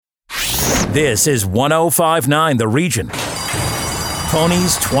This is 105.9 The Region.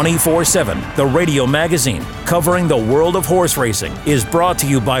 Ponies 24/7, the radio magazine covering the world of horse racing, is brought to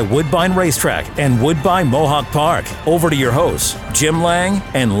you by Woodbine Racetrack and Woodbine Mohawk Park. Over to your hosts, Jim Lang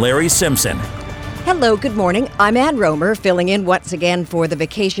and Larry Simpson. Hello, good morning. I'm Ann Romer, filling in once again for the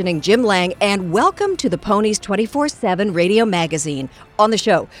vacationing Jim Lang, and welcome to the Ponies 24/7 radio magazine. On the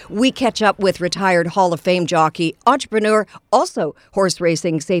show, we catch up with retired Hall of Fame jockey, entrepreneur, also horse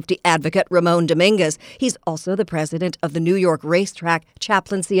racing safety advocate Ramon Dominguez. He's also the president of the New York Racetrack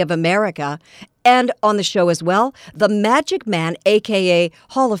Chaplaincy of America. And on the show as well, the Magic Man, a.k.a.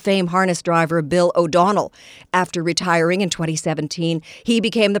 Hall of Fame harness driver Bill O'Donnell. After retiring in 2017, he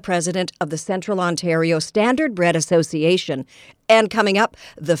became the president of the Central Ontario Standardbred Association. And coming up,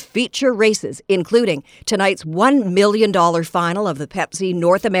 the feature races, including tonight's $1 million final of the Pepsi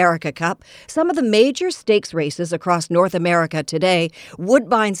North America Cup, some of the major stakes races across North America today,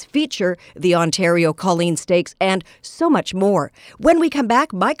 Woodbine's feature, the Ontario Colleen Stakes, and so much more. When we come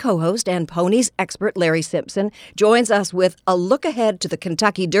back, my co-host and ponies expert Larry Simpson joins us with a look ahead to the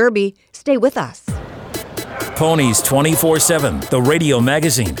Kentucky Derby. Stay with us. Ponies 24/7, the radio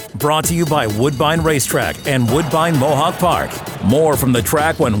magazine, brought to you by Woodbine Racetrack and Woodbine Mohawk Park. More from the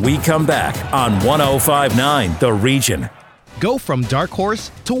track when we come back on 105.9 The Region. Go from dark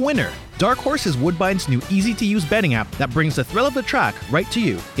horse to winner. Dark Horse is Woodbine's new easy-to-use betting app that brings the thrill of the track right to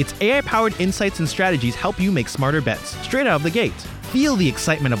you. Its AI-powered insights and strategies help you make smarter bets straight out of the gate. Feel the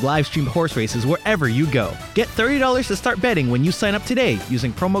excitement of live-streamed horse races wherever you go. Get $30 to start betting when you sign up today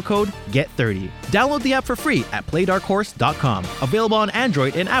using promo code GET30. Download the app for free at playdarkhorse.com. Available on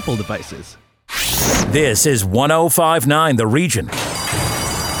Android and Apple devices. This is 105.9 The Region.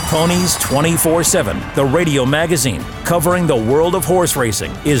 Ponies 24/7, the radio magazine covering the world of horse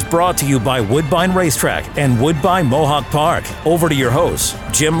racing, is brought to you by Woodbine Racetrack and Woodbine Mohawk Park. Over to your hosts,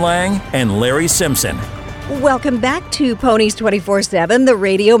 Jim Lang and Larry Simpson. Welcome back to Ponies 24/7, the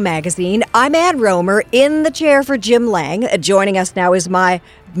radio magazine. I'm Ann Romer, in the chair for Jim Lang. Joining us now is my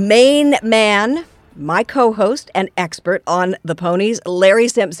main man, my co-host and expert on the ponies, Larry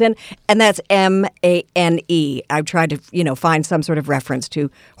Simpson, and that's M-A-N-E. I've tried to, find some sort of reference to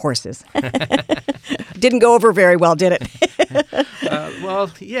horses. Didn't go over very well, did it?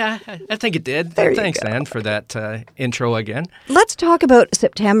 Yeah, I think it did. Thanks, Ann, for that intro again. Let's talk about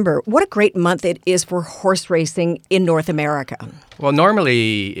September. What a great month it is for horse racing in North America. Well,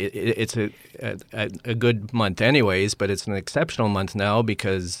 normally it's a good month anyways, but it's an exceptional month now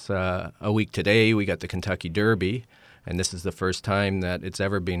because a week today we got the Kentucky Derby, and this is the first time that it's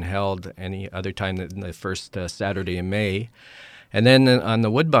ever been held any other time than the first Saturday in May. And then on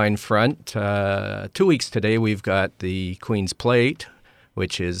the Woodbine front, 2 weeks today we've got the Queen's Plate,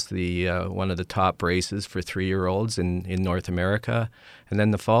 which is the one of the top races for 3-year-olds in North America. And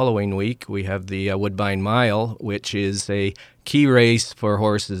then the following week, we have the Woodbine Mile, which is a key race for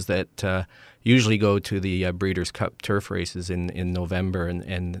horses that usually go to the Breeders' Cup turf races in November.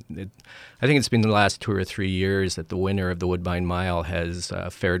 I think it's been the last 2 or 3 years that the winner of the Woodbine Mile has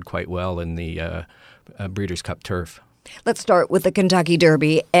fared quite well in the Breeders' Cup turf. Let's start with the Kentucky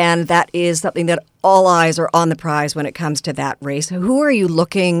Derby, and that is something that all eyes are on the prize when it comes to that race. Who are you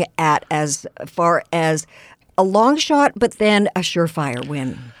looking at as far as a long shot, but then a surefire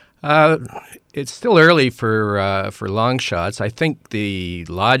win? It's still early for long shots. I think the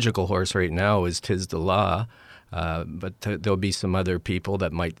logical horse right now is Tiz the Law, but there'll be some other people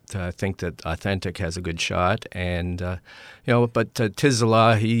that might think that Authentic has a good shot, and but Tiz the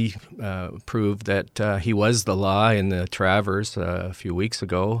Law, he proved that he was the law in the Travers a few weeks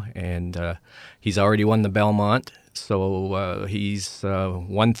ago, and he's already won the Belmont. So he's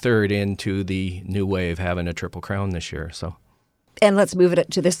 1/3 into the new way of having a Triple Crown this year. So. And let's move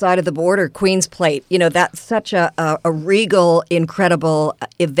it to this side of the border, Queen's Plate. That's such a regal, incredible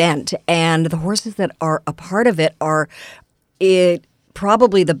event. And the horses that are a part of it are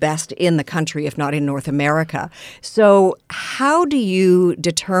probably the best in the country, if not in North America. So how do you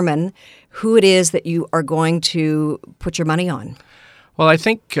determine who it is that you are going to put your money on? Well, I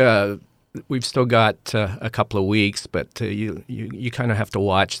think we've still got a couple of weeks, but you kind of have to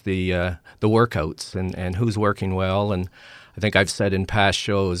watch the workouts and who's working well. And I think I've said in past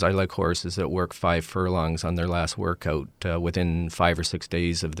shows, I like horses that work 5 furlongs on their last workout within 5 or 6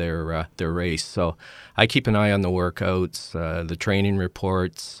 days of their race. So I keep an eye on the workouts, the training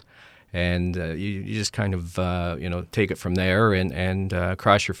reports, and you just kind of take it from there and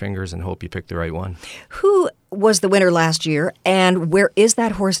cross your fingers and hope you pick the right one. Who was the winner last year, and where is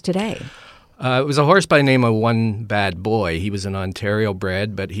that horse today? It was a horse by the name of One Bad Boy. He was an Ontario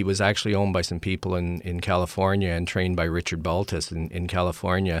bred, but he was actually owned by some people in California and trained by Richard Baltus in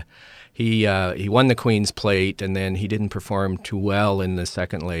California. He won the Queen's Plate, and then he didn't perform too well in the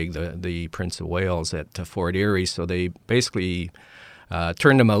second leg, the Prince of Wales at Fort Erie, so they basically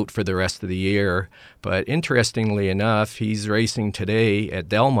turned him out for the rest of the year. But interestingly enough, he's racing today at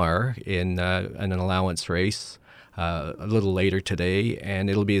Delmar in an allowance race. A little later today, and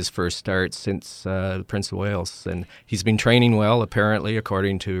it'll be his first start since Prince of Wales. And he's been training well, apparently,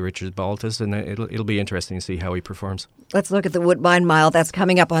 according to Richard Baltus, and it'll be interesting to see how he performs. Let's look at the Woodbine Mile. That's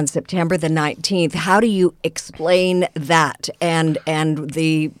coming up on September the 19th. How do you explain that and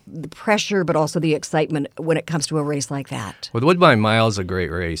the pressure, but also the excitement when it comes to a race like that? Well, the Woodbine Mile is a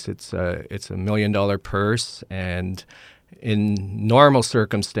great race. It's a $1 million purse, and in normal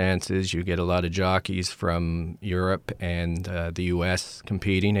circumstances, you get a lot of jockeys from Europe and the U.S.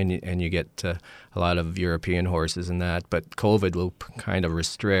 competing, and you get a lot of European horses in that. But COVID will kind of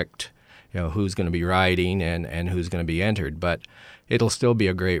restrict, who's going to be riding and who's going to be entered. But it'll still be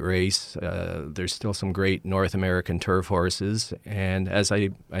a great race. There's still some great North American turf horses, and as I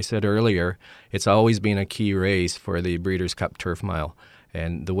said earlier, it's always been a key race for the Breeders' Cup Turf Mile.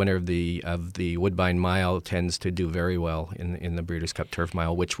 And the winner of the Woodbine Mile tends to do very well in the Breeders' Cup Turf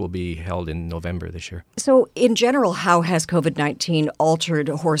Mile, which will be held in November this year. So in general, how has COVID-19 altered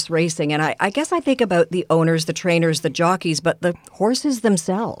horse racing? And I guess I think about the owners, the trainers, the jockeys, but the horses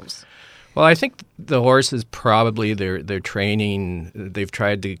themselves. Well, I think the horses probably their training, they've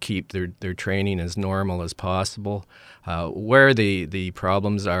tried to keep their training as normal as possible. Where the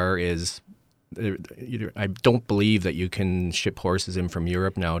problems are is I don't believe that you can ship horses in from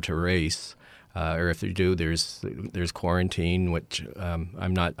Europe now to race, or if you do, there's quarantine, which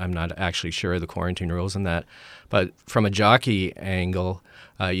I'm not actually sure of the quarantine rules in that. But from a jockey angle,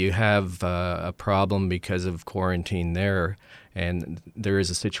 you have a problem because of quarantine there, and there is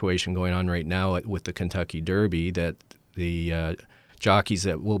a situation going on right now with the Kentucky Derby that the jockeys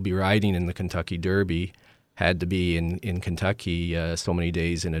that will be riding in the Kentucky Derby had to be in Kentucky so many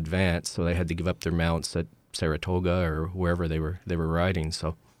days in advance, so they had to give up their mounts at Saratoga or wherever they were riding.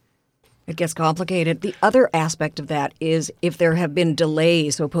 So it gets complicated. The other aspect of that is if there have been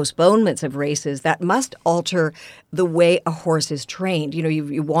delays or postponements of races, that must alter the way a horse is trained.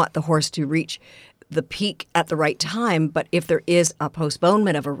 You want the horse to reach the peak at the right time, but if there is a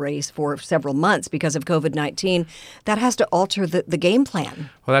postponement of a race for several months because of COVID-19, that has to alter the game plan.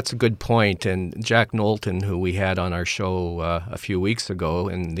 Well, that's a good point. And Jack Knowlton, who we had on our show a few weeks ago,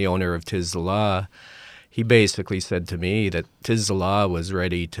 and the owner of Tiz the Law, he basically said to me that Tiz the Law was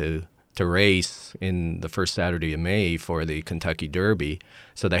ready to race in the first Saturday of May for the Kentucky Derby,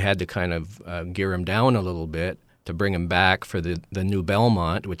 so they had to kind of gear him down a little bit to bring him back for the new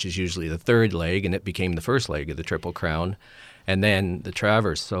Belmont, which is usually the third leg, and it became the first leg of the Triple Crown, and then the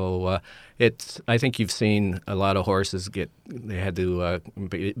Traverse. So I think you've seen a lot of horses they had to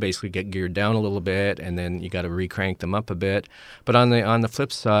basically get geared down a little bit, and then you got to recrank them up a bit. But on the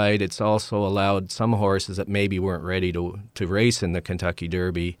flip side, it's also allowed some horses that maybe weren't ready to race in the Kentucky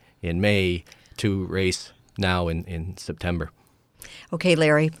Derby in May to race now in September. Okay,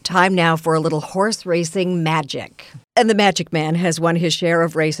 Larry, time now for a little horse racing magic. And the Magic Man has won his share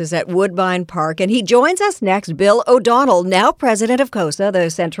of races at Woodbine Park, and he joins us next. Bill O'Donnell, now president of COSA,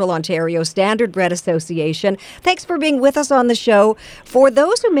 the Central Ontario Standardbred Association. Thanks for being with us on the show. For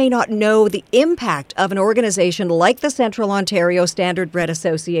those who may not know the impact of an organization like the Central Ontario Standardbred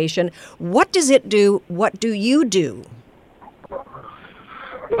Association, what does it do? What do you do?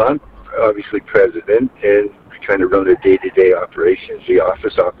 Well, I'm obviously president, and trying to run the day-to-day operations, the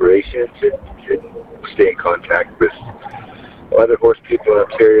office operations, and stay in contact with other horse people in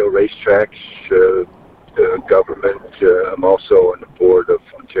Ontario, racetracks, government. I'm also on the board of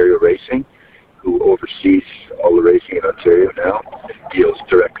Ontario Racing, who oversees all the racing in Ontario now, deals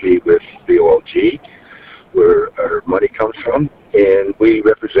directly with the OLG, where our money comes from, and we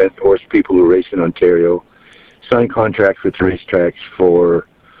represent horse people who race in Ontario, sign contracts with racetracks for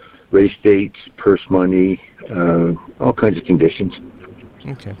race dates, purse money, all kinds of conditions.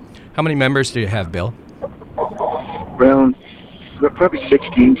 Okay. How many members do you have, Bill? Around probably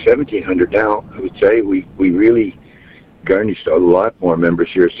 1,700 now, I would say. We really garnished a lot more members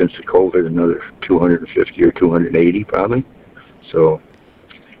here since the COVID, another 250 or 280 probably. So,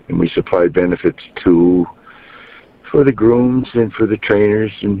 and we supplied benefits to for the grooms and for the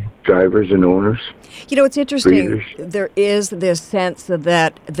trainers and drivers and owners. You know, it's interesting. Breeders. There is this sense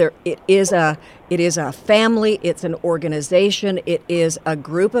that it is a family, it's an organization, it is a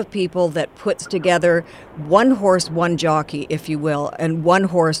group of people that puts together one horse, one jockey, if you will, and one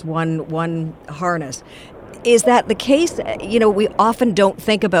horse, one harness. Is that the case? You know, we often don't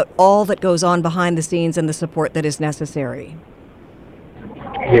think about all that goes on behind the scenes and the support that is necessary.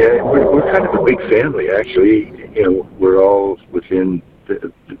 Yeah, we're kind of a big family, actually. You know, we're all within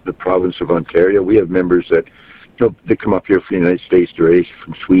the province of Ontario. We have members that, you know, they come up here from the United States to race,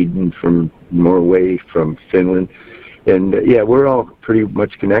 from Sweden, from Norway, from Finland. And, yeah, we're all pretty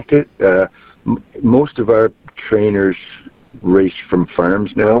much connected. Most of our trainers race from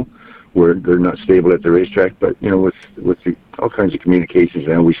farms now, where they're not stable at the racetrack. But, you know, with all kinds of communications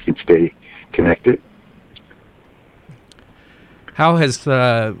now, we can stay connected. How has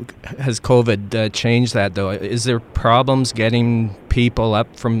COVID changed that, though? Is there problems getting people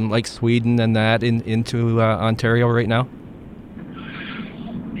up from like Sweden and that into Ontario right now?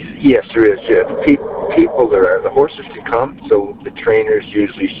 Yes, there is. Yeah. People, the horses can come, so the trainers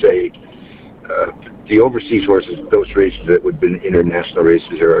usually say the overseas horses, those races that would have been international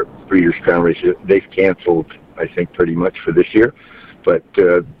races or Breeders' Crown races, they've canceled, I think, pretty much for this year. But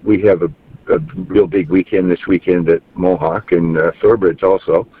we have a real big weekend this weekend at Mohawk and Thorbridge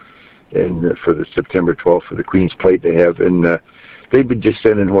also, and for the September 12th for the Queen's Plate they have, and they've been just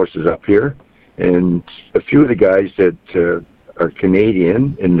sending horses up here, and a few of the guys that are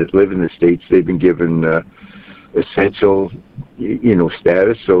Canadian and that live in the States, they've been given essential, you know,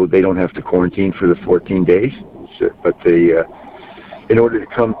 status, so they don't have to quarantine for the 14 days, but they in order to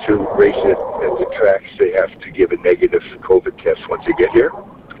come to race at the tracks, they have to give a negative COVID test once they get here.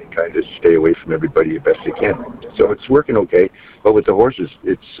 Kind of stay away from everybody as best they can. So it's working okay, but with the horses,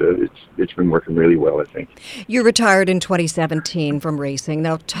 it's been working really well, I think. You retired in 2017 from racing.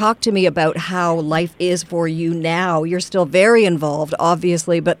 Now talk to me about how life is for you now. You're still very involved,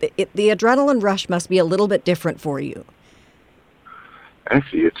 obviously, but the adrenaline rush must be a little bit different for you.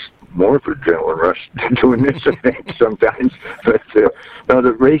 Actually, it's more of an adrenaline rush than doing this, I think, sometimes. But no,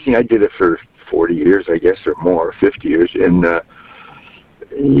 the racing, I did it for 40 years, I guess, or more, 50 years, and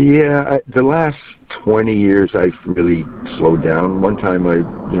yeah, the last 20 years I've really slowed down. One time I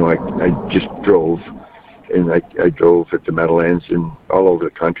just drove, and I drove at the Meadowlands and all over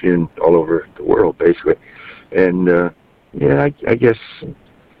the country and all over the world, basically. And, yeah, I guess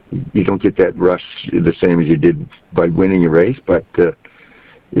you don't get that rush the same as you did by winning a race, but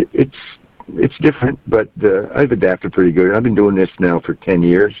it's different. But I've adapted pretty good. I've been doing this now for 10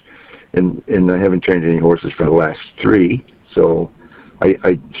 years, and I haven't trained any horses for the last 3, so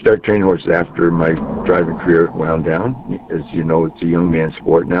I started training horses after my driving career wound down. As you know, it's a young man's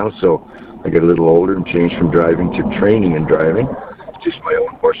sport now, so I got a little older and changed from driving to training and driving. Just my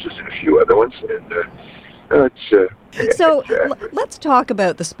own horses and a few other ones. And So let's talk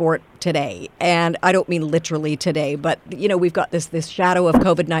about the sport today. And I don't mean literally today, but, you know, we've got this shadow of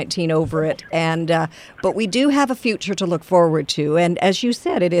COVID-19 over it. And but we do have a future to look forward to. And as you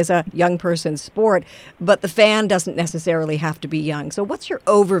said, it is a young person's sport, but the fan doesn't necessarily have to be young. So what's your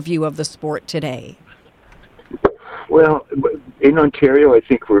overview of the sport today? Well, in Ontario, I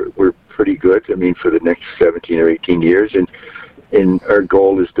think we're pretty good. I mean, for the next 17 or 18 years. And our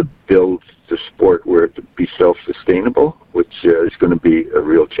goal is to build the sport where it be self-sustainable, which is going to be a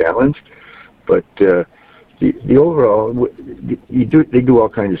real challenge. But the overall, they do all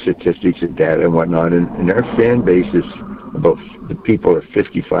kinds of statistics and data and whatnot, and our fan base is about, the people are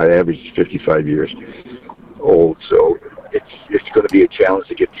 55, average 55 years old. So it's going to be a challenge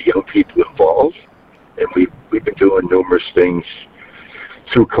to get the young people involved. And we've been doing numerous things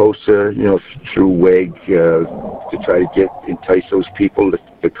through COSA, you know, through WEG, to try to entice those people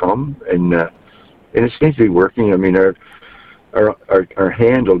to come, and it seems to be working. I mean, our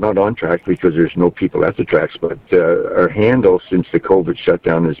handle, not on track because there's no people at the tracks, but our handle since the COVID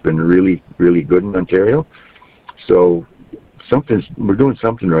shutdown has been really, really good in Ontario. So we're doing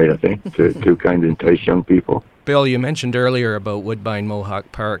something right, I think, to kind of entice young people. Bill, you mentioned earlier about Woodbine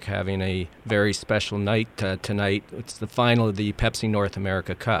Mohawk Park having a very special night tonight. It's the final of the Pepsi North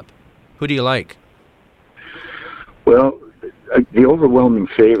America Cup. Who do you like? Well, the overwhelming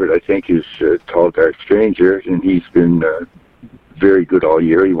favorite, I think, is Tall Dark Stranger, and he's been very good all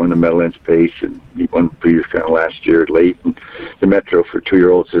year. He won the Meadowlands Pace, and he won the Breeders' Crown last year late, and the Metro for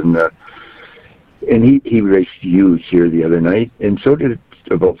 2-year-olds, and he raced huge here the other night, and so did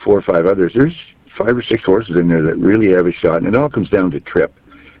about 4 or 5 others. There's 5 or 6 horses in there that really have a shot, and it all comes down to trip.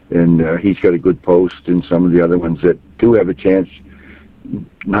 And he's got a good post, and some of the other ones that do have a chance,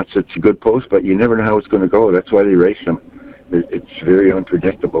 not such a good post, but you never know how it's going to go. That's why they race him. It's very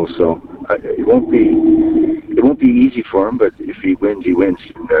unpredictable, so it won't be easy for him. But if he wins, he wins.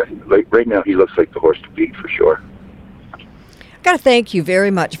 And, like right now, he looks like the horse to beat for sure. Got to thank you very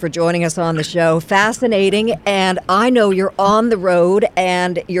much for joining us on the show. Fascinating, and I know you're on the road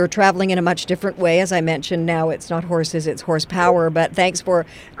and you're traveling in a much different way. As I mentioned, now it's not horses, it's horsepower. But thanks for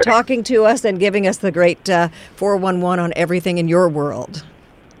talking to us and giving us the great 411 on everything in your world.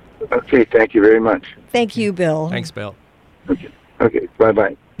 Okay, thank you very much. Thank you, Bill. Thanks, Bill. Okay,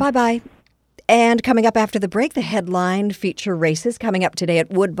 bye-bye. Bye-bye. And coming up after the break, the headline feature races coming up today at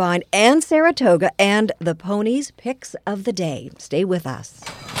Woodbine and Saratoga and the Ponies Picks of the Day. Stay with us.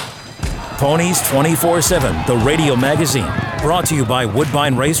 Ponies 24/7, the radio magazine. Brought to you by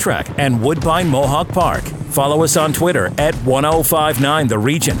Woodbine Racetrack and Woodbine Mohawk Park. Follow us on Twitter at 1059 The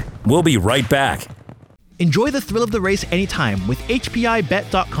Region. We'll be right back. Enjoy the thrill of the race anytime with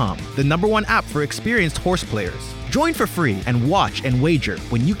HPIBet.com, the #1 app for experienced horse players. Join for free and watch and wager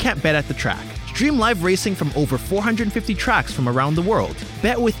when you can't bet at the track. Stream live racing from over 450 tracks from around the world.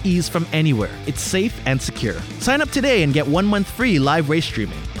 Bet with ease from anywhere. It's safe and secure. Sign up today and get 1 month free live race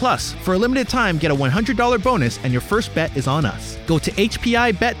streaming. Plus, for a limited time, get a $100 bonus and your first bet is on us. Go to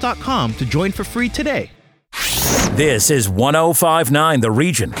HPIBet.com to join for free today. This is 1059 The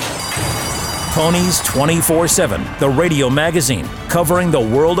Region. Ponies 24/7, the radio magazine covering the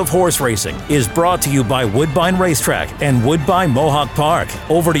world of horse racing, is brought to you by Woodbine Racetrack and Woodbine Mohawk Park.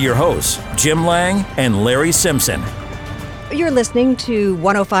 Over to your hosts, Jim Lang and Larry Simpson. You're listening to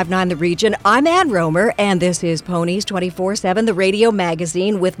 1059 The Region. I'm Ann Romer, and this is Ponies 24/7, the radio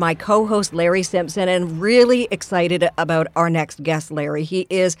magazine, with my co-host Larry Simpson, and really excited about our next guest, Larry. He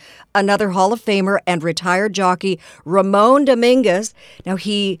is another Hall of Famer and retired jockey, Ramon Dominguez. Now,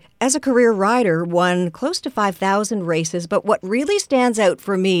 he, as a career rider, won close to 5,000 races, but what really stands out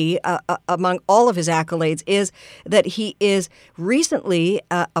for me among all of his accolades is that he is recently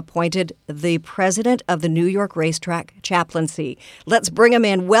appointed the president of the New York Racetrack Chaplaincy. Let's bring him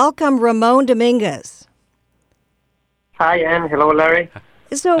in. Welcome, Ramon Dominguez. Hi, Ann. Hello, Larry.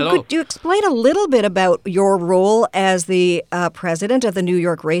 So Hello. could you explain a little bit about your role as the president of the New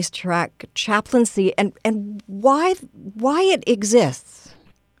York Racetrack Chaplaincy and why it exists?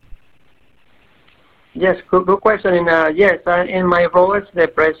 Yes, good question. And in my role as the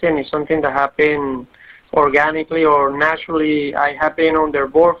president is something that happened organically or naturally. I have been on their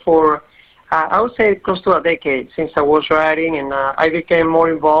board for, I would say, close to a decade since I was riding, and I became more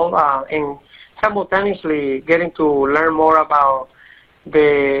involved in simultaneously getting to learn more about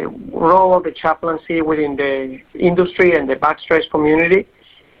the role of the chaplaincy within the industry and the backstretch community.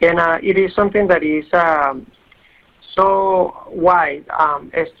 And it is something that is so wide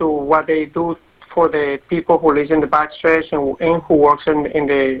as to what they do for the people who live in the backstretch and who works in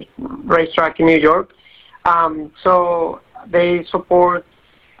the racetrack in New York. So they support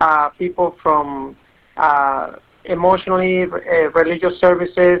people from emotionally, religious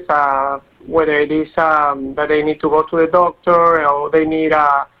services, whether it is that they need to go to the doctor or they need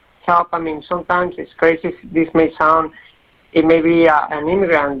help. I mean, sometimes it's crazy. This may sound, it may be an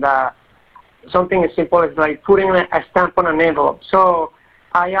immigrant, something as simple as like putting a stamp on an envelope. So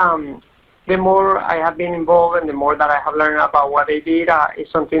the more I have been involved and the more that I have learned about what they did,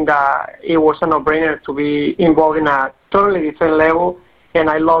 it's something that it was a no-brainer to be involved in a totally different level. And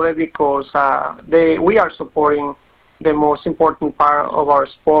I love it because we are supporting the most important part of our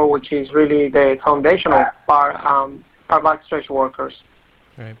sport, which is really the foundational part, our backstretch workers.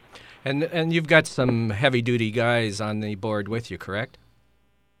 Right. And you've got some heavy-duty guys on the board with you, correct?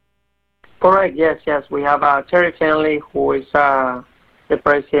 Correct, yes. We have Terry Fenley, who is the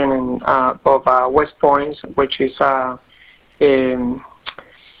president of West Point, which is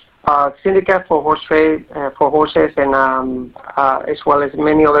syndicate for horses, and as well as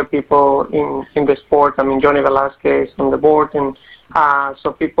many other people in the sport. I mean, Johnny Velasquez on the board, and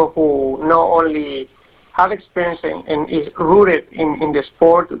so people who not only have experience and is rooted in the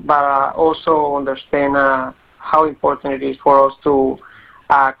sport, but also understand how important it is for us to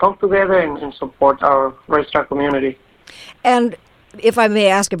come together and support our racetrack community. And if I may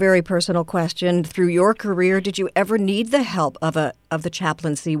ask a very personal question, through your career, did you ever need the help of the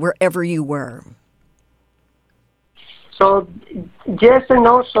chaplaincy wherever you were? So yes and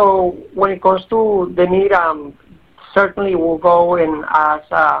no. So when it comes to the need, certainly we'll go and ask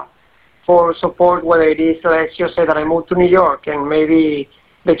for support, whether it is, let's just say that I moved to New York and maybe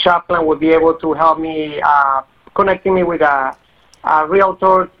the chaplain would be able to help me, connecting me with a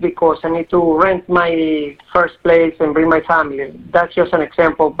realtor because I need to rent my first place and bring my family. That's just an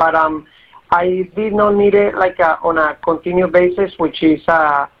example. But I did not need it on a continuous basis, which is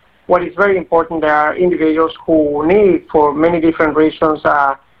what is very important. There are individuals who need, for many different reasons,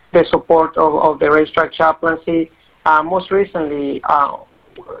 the support of the racetrack chaplaincy. Most recently,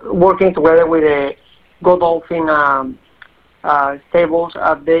 working together with the Godolphin stables,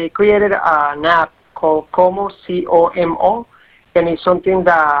 they created an app called Como, C-O-M-O, and it's something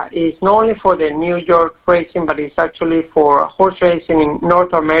that is not only for the New York racing, but it's actually for horse racing in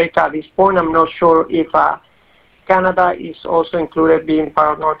North America. At this point, I'm not sure if Canada is also included being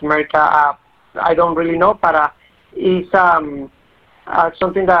part of North America. I don't really know, but it's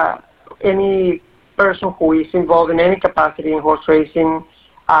something that any person who is involved in any capacity in horse racing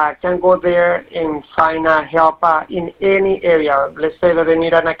can go there and find help in any area. Let's say that they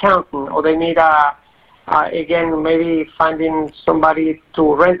need an accountant, or they need again, maybe finding somebody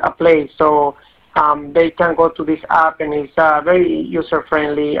to rent a place. So they can go to this app, and it's very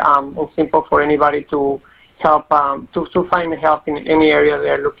user-friendly and simple for anybody to help, to find help in any area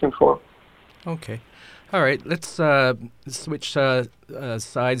they're looking for. Okay. All right. Let's switch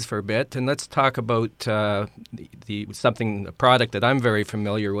sides for a bit, and let's talk about a product that I'm very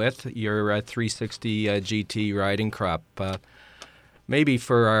familiar with, your 360 GT riding crop. Maybe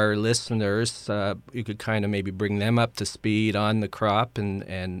for our listeners, you could kind of maybe bring them up to speed on the crop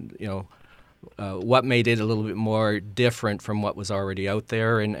and what made it a little bit more different from what was already out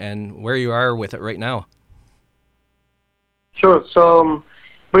there, and where you are with it right now. Sure. So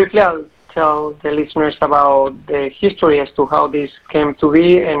briefly, I'll tell the listeners about the history as to how this came to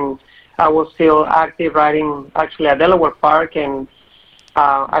be. And I was still active riding actually at Delaware Park, and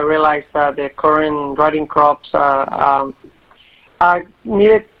I realized that the current riding crops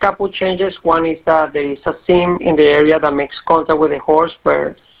needed a couple changes. One is that there is a seam in the area that makes contact with the horse,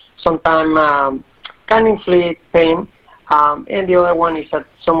 where sometimes can inflict pain. And the other one is that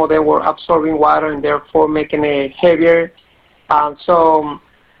some of them were absorbing water and therefore making it heavier. So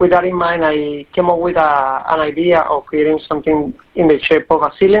with that in mind, I came up with an idea of creating something in the shape of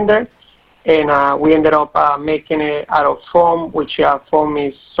a cylinder, and we ended up making it out of foam, which foam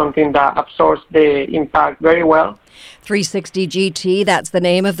is something that absorbs the impact very well. 360 GT, that's the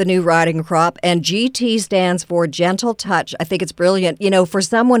name of the new riding crop, and GT stands for Gentle Touch. I think it's brilliant. You know, for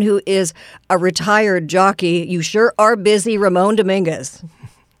someone who is a retired jockey, you sure are busy, Ramon Dominguez.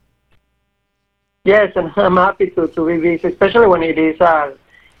 Yes, and I'm happy to be busy, especially when it is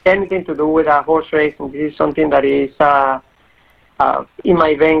anything to do with a horse racing. This is something that is in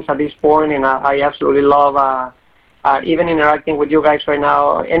my veins at this point, and I absolutely love even interacting with you guys right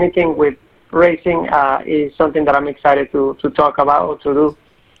now. Anything with racing is something that I'm excited to talk about or to do.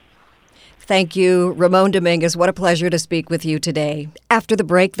 Thank you, Ramon Dominguez. What a pleasure to speak with you today. After the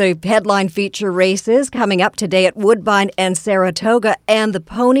break, the headline feature races coming up today at Woodbine and Saratoga, and the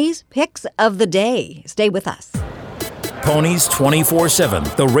Ponies Picks of the Day. Stay with us. Ponies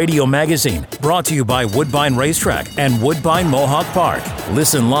 24/7, the radio magazine, brought to you by Woodbine Racetrack and Woodbine Mohawk Park.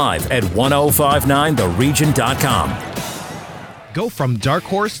 Listen live at 1059theregion.com. Go from dark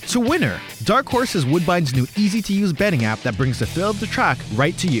horse to winner. Dark Horse is Woodbine's new easy-to-use betting app that brings the thrill of the track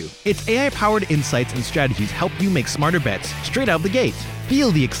right to you. Its AI-powered insights and strategies help you make smarter bets straight out of the gate.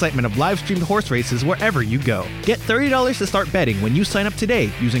 Feel the excitement of live-streamed horse races wherever you go. Get $30 to start betting when you sign up today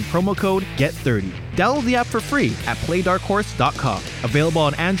using promo code GET30. Download the app for free at playdarkhorse.com. Available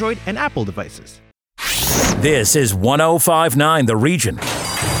on Android and Apple devices. This is 1059 The Region.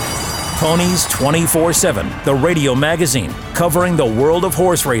 Ponies 24/7, the radio magazine covering the world of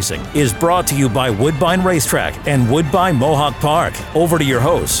horse racing, is brought to you by Woodbine Racetrack and Woodbine Mohawk Park. Over to your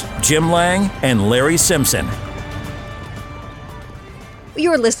hosts, Jim Lang and Larry Simpson.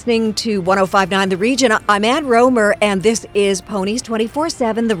 You're listening to 1059 The Region. I'm Ann Romer, and this is Ponies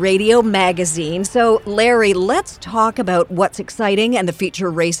 24/7, the radio magazine. So, Larry, let's talk about what's exciting and the feature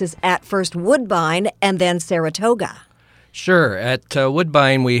races at first Woodbine and then Saratoga. Sure. At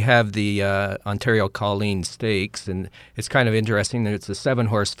Woodbine, we have the Ontario Colleen Stakes, and it's kind of interesting that it's a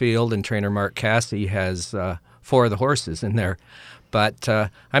 7-horse field, and trainer Mark Cassidy has 4 of the horses in there. But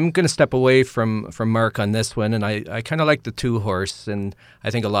I'm going to step away from Mark on this one, and I kind of like the 2-horse, and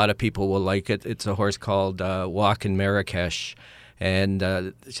I think a lot of people will like it. It's a horse called Walk in Marrakesh, and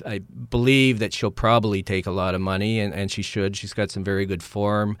I believe that she'll probably take a lot of money, and she should. She's got some very good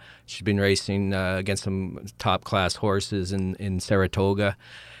form. She's been racing against some top-class horses in Saratoga.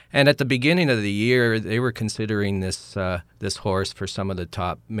 And at the beginning of the year, they were considering this horse for some of the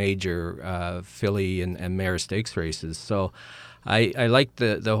top major filly and mare stakes races. So I like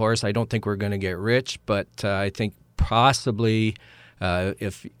the horse. I don't think we're going to get rich, but I think possibly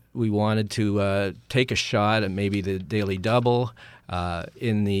if we wanted to take a shot at maybe the Daily Double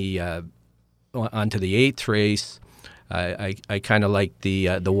in the on to the 8th race. I kind of like the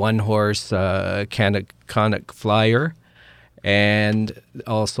 1-horse Conic Flyer, and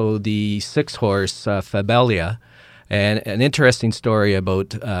also the 6-horse Fabelia. And an interesting story about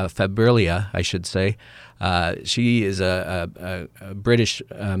Fabelia, I should say. She is a British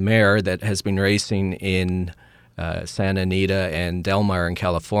mare that has been racing in Santa Anita and Del Mar in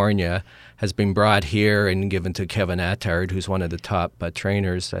California, has been brought here and given to Kevin Attard, who's one of the top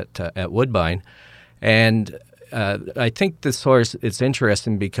trainers at Woodbine. And I think this horse, it's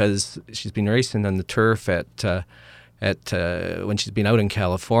interesting because she's been racing on the turf at when she's been out in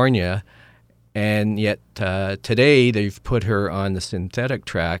California, and yet today they've put her on the synthetic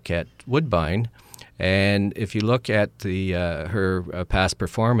track at Woodbine. And if you look at her past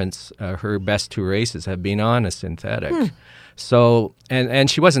performance, her best 2 races have been on a synthetic. So, and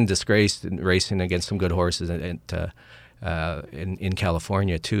she wasn't disgraced in racing against some good horses in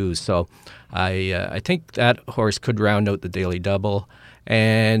California too. So I think that horse could round out the daily double.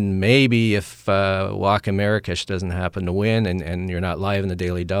 And maybe if Walk Marrakesh doesn't happen to win and you're not live in the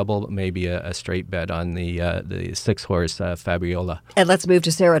daily double, maybe a straight bet on the 6-horse Fabiola. And let's move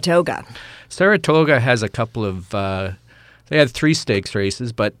to Saratoga. Saratoga has a couple of, they had 3 stakes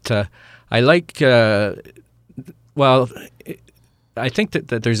races, but I like, I think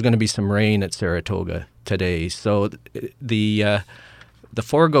that there's going to be some rain at Saratoga today. So the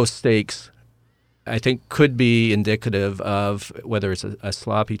Forgo Stakes, I think, could be indicative of whether it's a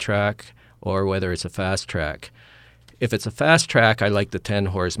sloppy track or whether it's a fast track. If it's a fast track, I like the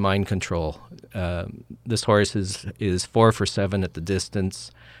 10-horse Mind Control. This horse is 4 for 7 at the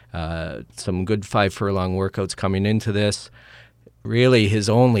distance. Some good 5 furlong workouts coming into this. Really, his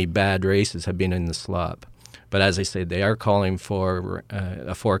only bad races have been in the slop. But as I said, they are calling for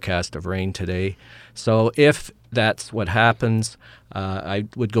a forecast of rain today. So if that's what happens, I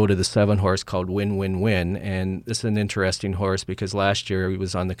would go to the 7-horse called Win, Win, Win. And this is an interesting horse because last year he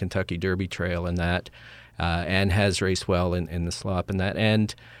was on the Kentucky Derby Trail in that and has raced well in the slop in that.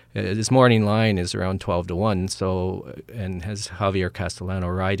 And his morning line is around 12-1, so, and has Javier Castellano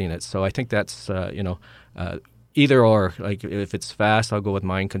riding it. So I think that's, either or. Like if it's fast, I'll go with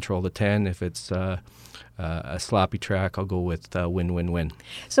Mind Control, the 10. If it's a sloppy track, I'll go with Win, Win, Win.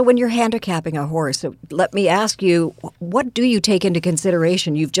 So when you're handicapping a horse, let me ask you, what do you take into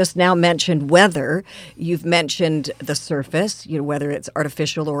consideration? You've just now mentioned weather. You've mentioned the surface, whether it's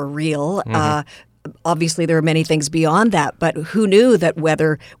artificial or real. Mm-hmm. Obviously, there are many things beyond that, but who knew that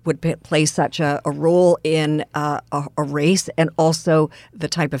weather would play such a role in a race, and also the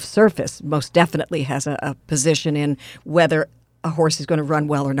type of surface most definitely has a position in whether a horse is going to run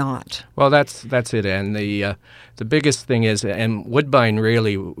well or not. Well, that's it. And the biggest thing is, and Woodbine,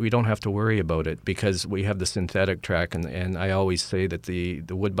 really, we don't have to worry about it because we have the synthetic track, and I always say that the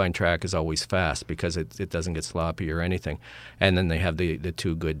Woodbine track is always fast because it doesn't get sloppy or anything. And then they have the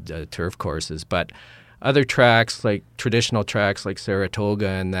 2 good turf courses. But other tracks, like traditional tracks like Saratoga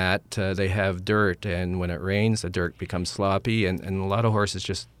and that, they have dirt, and when it rains, the dirt becomes sloppy, and a lot of horses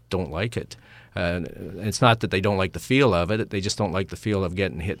just don't like it. It's not that they don't like the feel of it; they just don't like the feel of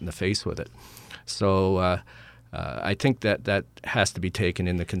getting hit in the face with it. So I think that has to be taken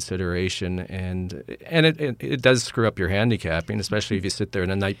into consideration, and it does screw up your handicapping, especially if you sit there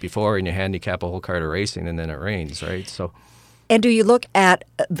the night before and you handicap a whole card of racing and then it rains, right? So. And do you look at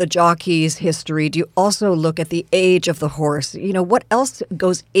the jockey's history? Do you also look at the age of the horse? What else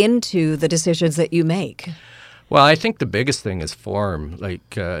goes into the decisions that you make? Well, I think the biggest thing is form.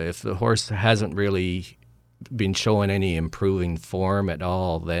 Like if the horse hasn't really been showing any improving form at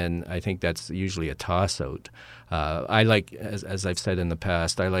all, then I think that's usually a toss-out. I like, as I've said in the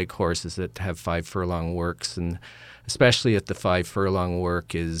past, I like horses that have 5 furlong works, and especially if the 5 furlong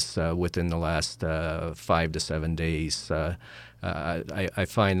work is within the last 5 to 7 days. I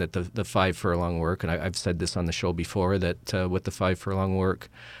find that the 5 furlong work, and I've said this on the show before, that with the 5 furlong work,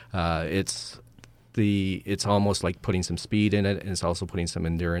 it's almost like putting some speed in it, and it's also putting some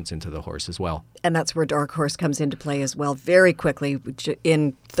endurance into the horse as well. And that's where Dark Horse comes into play as well. Very quickly,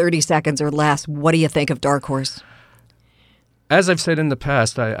 in 30 seconds or less, what do you think of Dark Horse? As I've said in the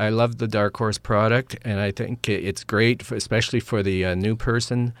past, I love the Dark Horse product, and I think it's great, especially for the new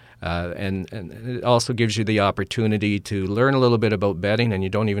person. And it also gives you the opportunity to learn a little bit about betting, and you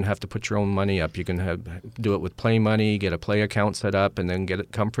don't even have to put your own money up. You can do it with play money, get a play account set up, and then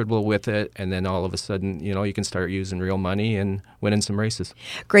get comfortable with it. And then all of a sudden, you can start using real money and winning some races.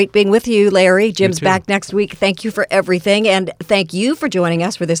 Great being with you, Larry. Jim's back next week. Thank you for everything. And thank you for joining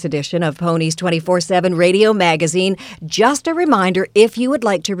us for this edition of Ponies 24/7 Radio Magazine. Just a reminder, if you would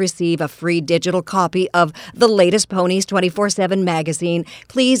like to receive a free digital copy of the latest Ponies 24/7 magazine,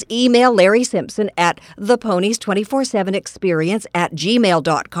 please email Larry Simpson at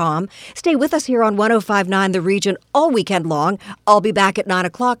theponies247experience@gmail.com. Stay with us here on 105.9 The Region all weekend long. I'll be back at 9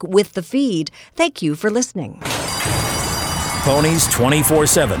 o'clock with The Feed. Thank you for listening. Ponies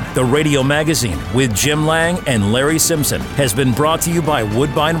 24/7, the radio magazine with Jim Lang and Larry Simpson, has been brought to you by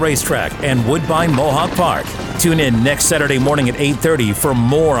Woodbine Racetrack and Woodbine Mohawk Park. Tune in next Saturday morning at 8:30 for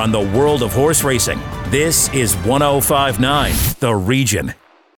more on the world of horse racing. This is 105.9 The Region.